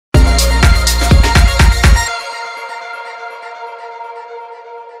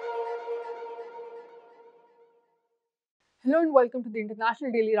Hello and welcome to the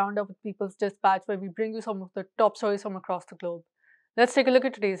International Daily Roundup with People's Dispatch, where we bring you some of the top stories from across the globe. Let's take a look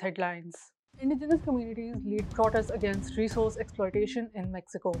at today's headlines. Indigenous communities lead protests against resource exploitation in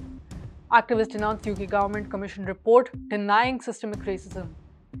Mexico. Activists denounce UK government commission report denying systemic racism.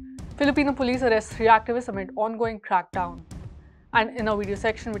 Filipino police arrest 3 activists amid ongoing crackdown. And in our video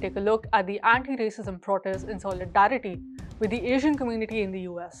section, we take a look at the anti-racism protests in solidarity with the Asian community in the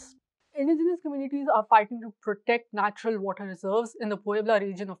US. Indigenous communities are fighting to protect natural water reserves in the Puebla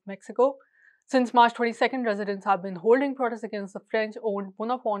region of Mexico. Since March 22nd, residents have been holding protests against the French-owned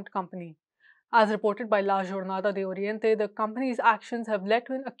Bonafont company. As reported by La Jornada de Oriente, the company's actions have led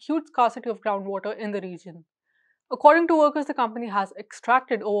to an acute scarcity of groundwater in the region. According to workers, the company has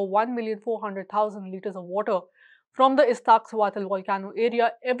extracted over 1,400,000 liters of water from the Iztaccíhuatl volcano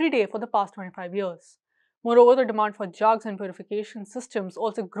area every day for the past 25 years. Moreover, the demand for jugs and purification systems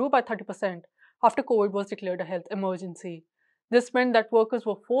also grew by 30% after COVID was declared a health emergency. This meant that workers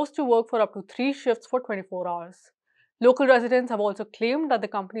were forced to work for up to 3 shifts for 24 hours. Local residents have also claimed that the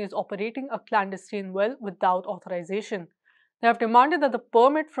company is operating a clandestine well without authorization. They have demanded that the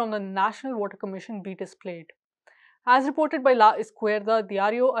permit from the National Water Commission be displayed. As reported by La Izquierda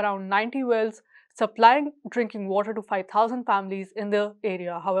Diario, around 90 wells supplying drinking water to 5,000 families in the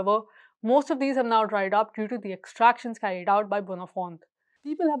area. However, most of these have now dried up due to the extractions carried out by Bonafont.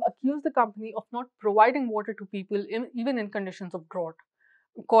 People have accused the company of not providing water to people even in conditions of drought.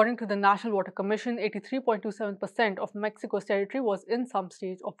 According to the National Water Commission, 83.27% of Mexico's territory was in some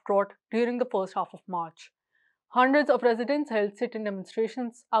stage of drought during the first half of March. Hundreds of residents held sit-in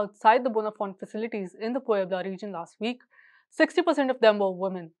demonstrations outside the Bonafont facilities in the Puebla region last week. 60% of them were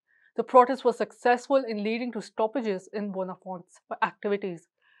women. The protest was successful in leading to stoppages in Bonafont's activities.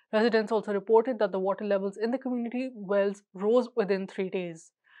 Residents also reported that the water levels in the community wells rose within 3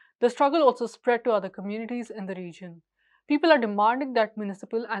 days. The struggle also spread to other communities in the region. People are demanding that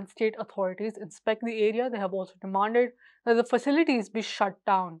municipal and state authorities inspect the area. They have also demanded that the facilities be shut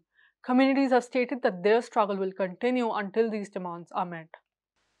down. Communities have stated that their struggle will continue until these demands are met.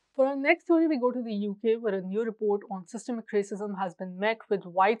 For our next story, we go to the UK, where a new report on systemic racism has been met with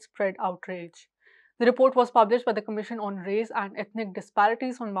widespread outrage. The report was published by the Commission on Race and Ethnic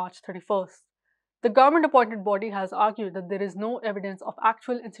Disparities on March 31st. The government-appointed body has argued that there is no evidence of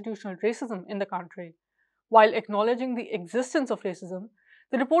actual institutional racism in the country. While acknowledging the existence of racism,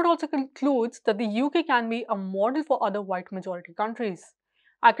 the report also concludes that the UK can be a model for other white-majority countries.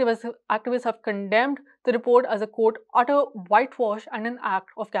 Activists have condemned the report as a quote, utter whitewash and an act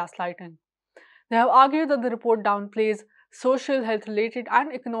of gaslighting. They have argued that the report downplays social, health-related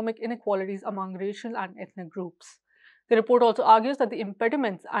and economic inequalities among racial and ethnic groups. The report also argues that the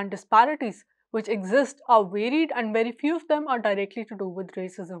impediments and disparities which exist are varied and very few of them are directly to do with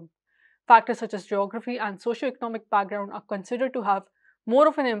racism. Factors such as geography and socioeconomic background are considered to have more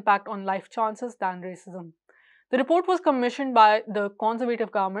of an impact on life chances than racism. The report was commissioned by the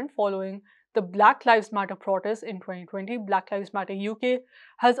Conservative government following the Black Lives Matter protests in 2020. Black Lives Matter UK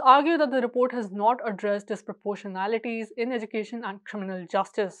has argued that the report has not addressed disproportionalities in education and criminal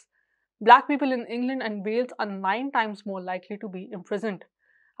justice. Black people in England and Wales are 9 times more likely to be imprisoned.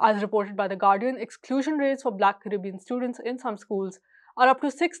 As reported by The Guardian, exclusion rates for Black Caribbean students in some schools are up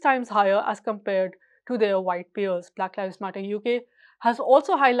to 6 times higher as compared to their white peers. Black Lives Matter UK has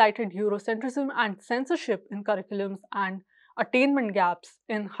also highlighted Eurocentrism and censorship in curriculums and attainment gaps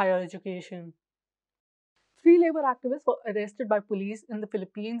in higher education. 3 labor activists were arrested by police in the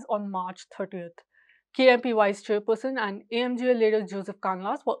Philippines on March 30th. KMP Vice Chairperson and AMGL leader Joseph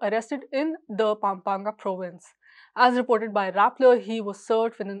Canlas were arrested in the Pampanga province. As reported by Rappler, he was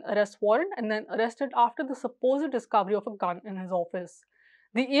served with an arrest warrant and then arrested after the supposed discovery of a gun in his office.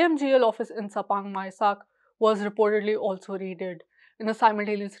 The AMGL office in Sapang Maisak was reportedly also raided. In a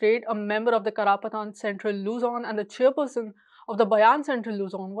simultaneous raid, a member of the Karapatan Central Luzon and the chairperson of the Bayan Central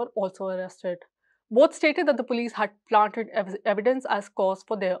Luzon were also arrested. Both stated that the police had planted evidence as cause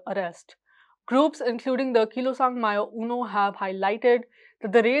for their arrest. Groups including the Kilosang Mayo Uno have highlighted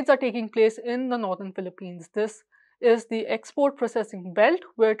that the raids are taking place in the northern Philippines. This is the export processing belt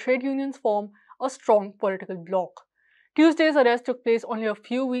where trade unions form a strong political bloc. Tuesday's arrest took place only a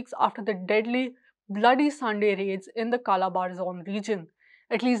few weeks after the deadly Bloody Sunday raids in the Calabarzon region.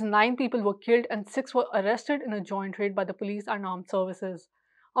 At least 9 people were killed and 6 were arrested in a joint raid by the police and armed services.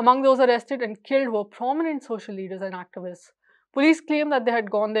 Among those arrested and killed were prominent social leaders and activists. Police claimed that they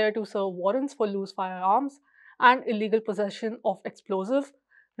had gone there to serve warrants for loose firearms and illegal possession of explosives.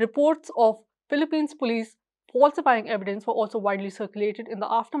 Reports of Philippines police falsifying evidence were also widely circulated in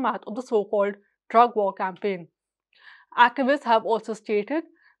the aftermath of the so-called drug war campaign. Activists have also stated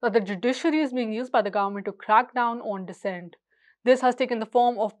that the judiciary is being used by the government to crack down on dissent. This has taken the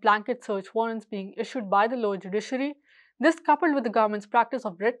form of blanket search warrants being issued by the lower judiciary. This, coupled with the government's practice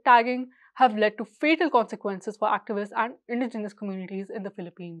of red tagging, have led to fatal consequences for activists and indigenous communities in the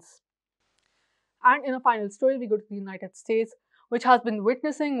Philippines. And in a final story, we go to the United States, which has been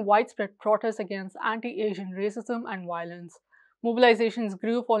witnessing widespread protests against anti Asian racism and violence. Mobilizations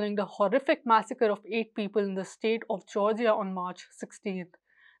grew following the horrific massacre of 8 people in the state of Georgia on March 16th.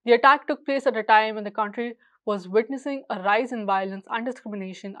 The attack took place at a time when the country was witnessing a rise in violence and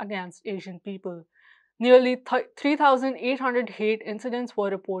discrimination against Asian people. Nearly 3,800 hate incidents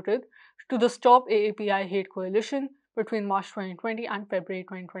were reported to the Stop AAPI Hate Coalition between March 2020 and February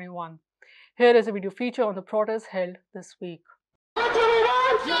 2021. Here is a video feature on the protests held this week.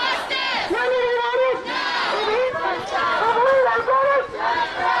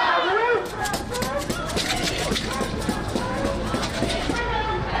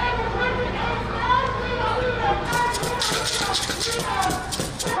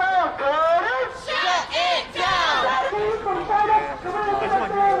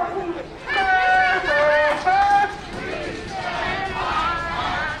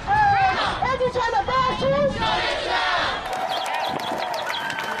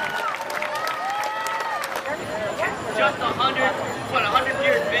 Just 100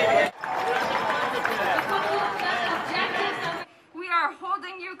 years, baby. We are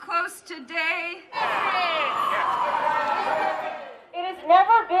holding you close today. It has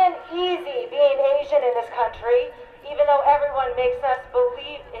never been easy being Asian in this country, even though everyone makes us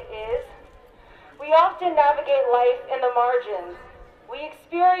believe it is. We often navigate life in the margins. We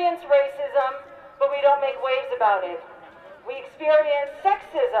experience racism, but we don't make waves about it. We experience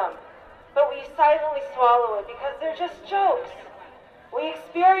sexism, but we silently swallow it because they're just jokes. We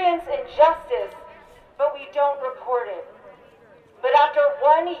experience injustice, but we don't report it. But after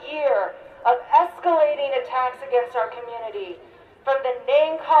 1 year of escalating attacks against our community, from the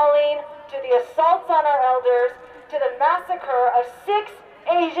name-calling to the assaults on our elders to the massacre of 6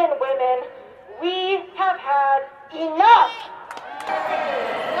 Asian women, we have had enough.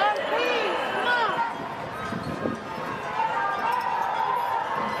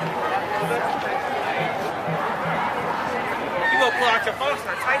 You go pull out your phone,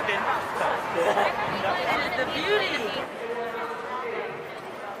 start typing. The beauty.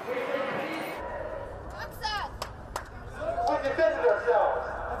 We defended ourselves.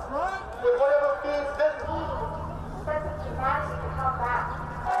 That's right. With whatever means necessary. Sense of humanity to come back.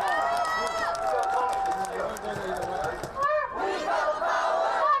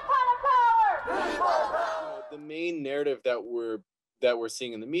 The main narrative that we're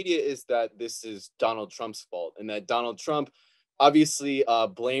seeing in the media is that this is Donald Trump's fault, and that Donald Trump obviously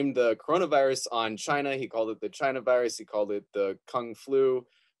blamed the coronavirus on China. He called it the China virus. He called it the Kung flu,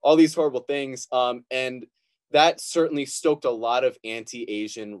 all these horrible things. And that certainly stoked a lot of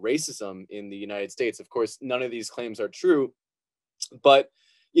anti-Asian racism in the United States. Of course, none of these claims are true, but,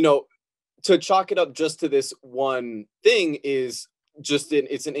 to chalk it up just to this one thing is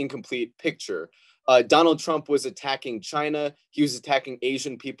it's an incomplete picture. Donald Trump was attacking China. He was attacking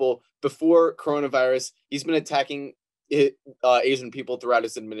Asian people before coronavirus. He's been attacking Asian people throughout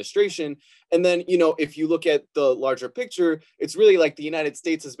his administration. And then, if you look at the larger picture, it's really like the United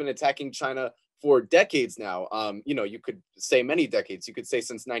States has been attacking China for decades now. You could say many decades. You could say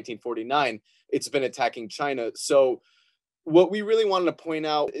since 1949, it's been attacking China. So what we really wanted to point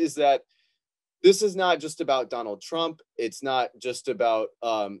out is that this is not just about Donald Trump. It's not just about,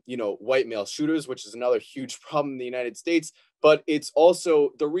 white male shooters, which is another huge problem in the United States. But it's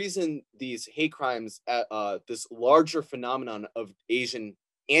also the reason these hate crimes, this larger phenomenon of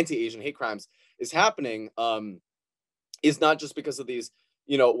anti-Asian hate crimes is happening, is not just because of these,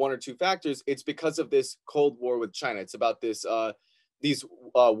 one or two factors. It's because of this Cold War with China. It's about these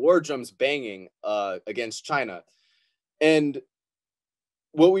war drums banging against China. And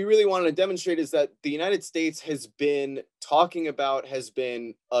what we really wanted to demonstrate is that the United States has been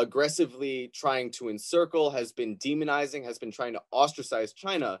aggressively trying to encircle, has been demonizing, has been trying to ostracize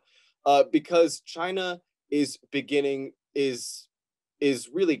China, because China is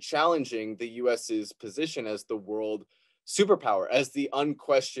really challenging the US's position as the world superpower, as the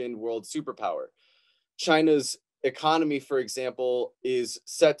unquestioned world superpower. China's economy, for example, is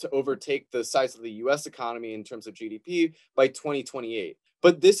set to overtake the size of the US economy in terms of GDP by 2028.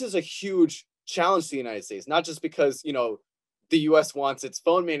 But this is a huge challenge to the United States, not just because, the US wants its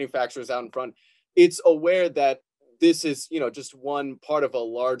phone manufacturers out in front. It's aware that this is, just one part of a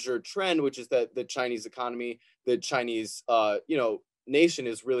larger trend, which is that the Chinese economy, the Chinese, nation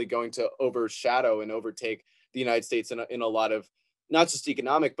is really going to overshadow and overtake the United States in a lot of not just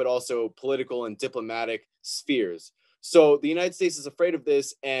economic, but also political and diplomatic spheres. So the United States is afraid of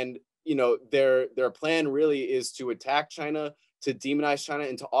this, and their plan really is to attack China, to demonize China,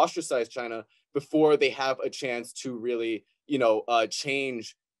 and to ostracize China before they have a chance to really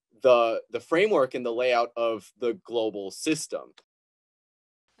change the framework and the layout of the global system.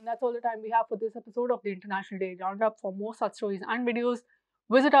 And that's all the time we have for this episode of the International Daily Roundup. For more such stories and videos,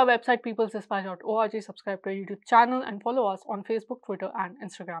 visit our website peoplesdispatch.org, subscribe to our YouTube channel, and follow us on Facebook, Twitter, and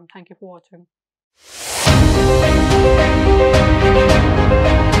Instagram. Thank you for watching.